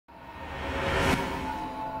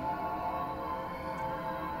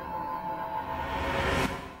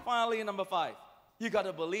Finally, number 5, you got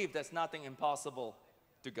to believe there's nothing impossible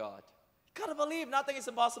to God. You got to believe nothing is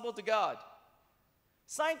impossible to God.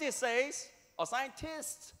 Scientists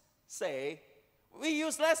say we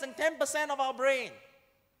use less than 10% of our brain.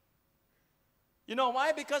 You know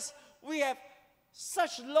why? Because we have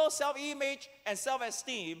such low self-image and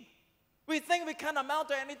self-esteem, we think we can't amount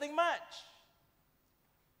to anything much.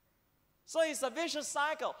 So it's a vicious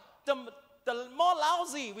cycle. The more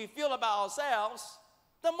lousy we feel about ourselves,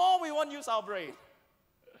 the more we won't use our brain.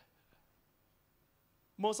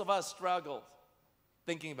 Most of us struggle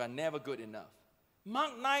thinking we're never good enough.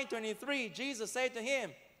 Mark 9:23, Jesus said to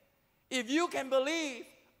him, if you can believe,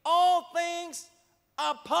 all things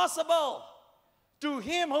are possible to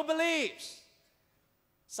him who believes.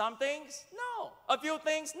 Some things, no. A few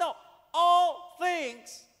things, no. All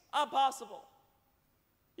things are possible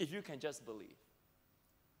if you can just believe.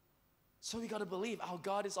 So we got to believe our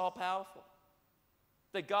God is all-powerful.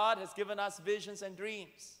 That God has given us visions and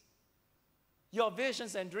dreams. Your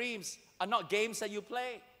visions and dreams are not games that you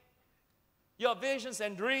play. Your visions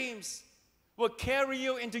and dreams will carry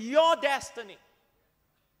you into your destiny.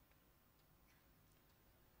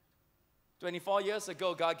 24 years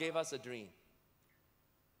ago, God gave us a dream.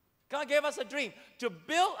 God gave us a dream to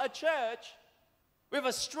build a church with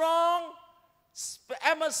a strong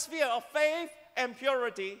atmosphere of faith and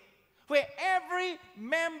purity, where every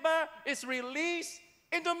member is released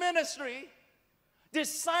into ministry,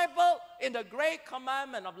 discipled in the great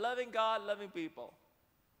commandment of loving God, loving people.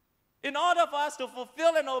 In order for us to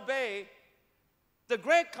fulfill and obey the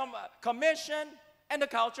Great Commission and the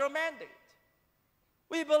cultural mandate.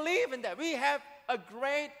 We believe in that. We have a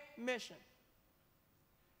great mission.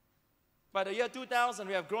 By the year 2000,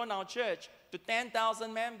 we have grown our church to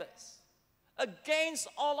 10,000 members. Against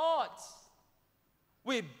all odds,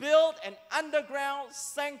 we built an underground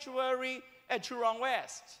sanctuary at Churong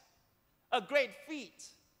West. A great feat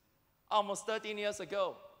almost 13 years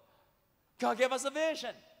ago. God gave us a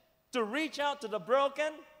vision to reach out to the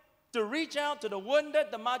broken, to reach out to the wounded,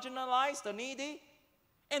 the marginalized, the needy.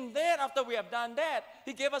 And then after we have done that,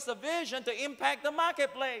 He gave us a vision to impact the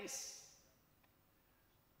marketplace.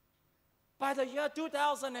 By the year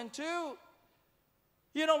 2002,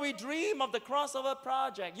 we dream of the crossover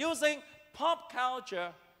project, using pop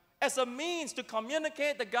culture as a means to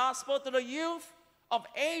communicate the gospel to the youth of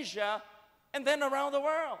Asia and then around the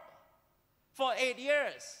world. For 8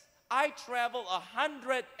 years, I traveled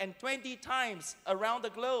 120 times around the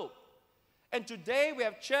globe. And today we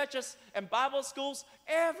have churches and Bible schools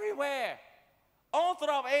everywhere, all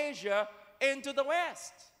throughout Asia into the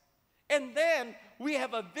West. And then we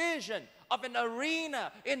have a vision of an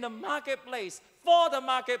arena in the marketplace, for the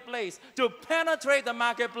marketplace, to penetrate the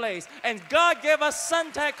marketplace. And God gave us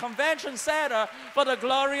Suntec Convention Center for the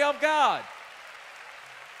glory of God.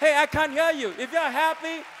 Hey, I can't hear you. If you're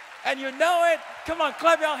happy and you know it, come on,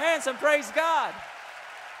 clap your hands and praise God.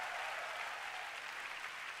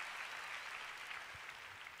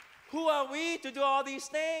 Who are we to do all these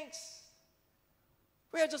things?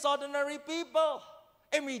 We are just ordinary people.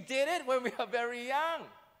 And we did it when we were very young.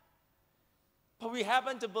 But we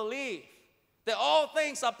happen to believe that all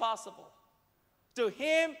things are possible to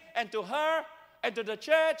him and to her and to the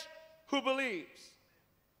church who believes.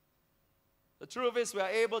 The truth is we are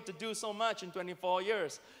able to do so much in 24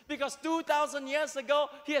 years because 2,000 years ago,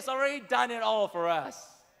 He has already done it all for us.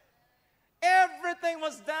 Everything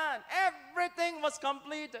was done. Everything was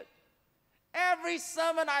completed. Every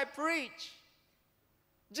sermon I preach,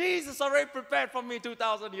 Jesus already prepared for me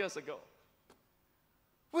 2,000 years ago.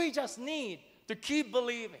 We just need to keep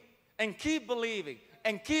believing and keep believing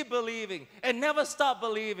and keep believing and never stop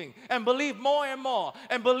believing and believe more and more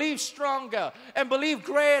and believe stronger and believe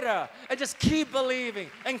greater and just keep believing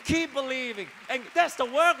and keep believing. And that's the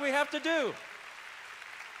work we have to do.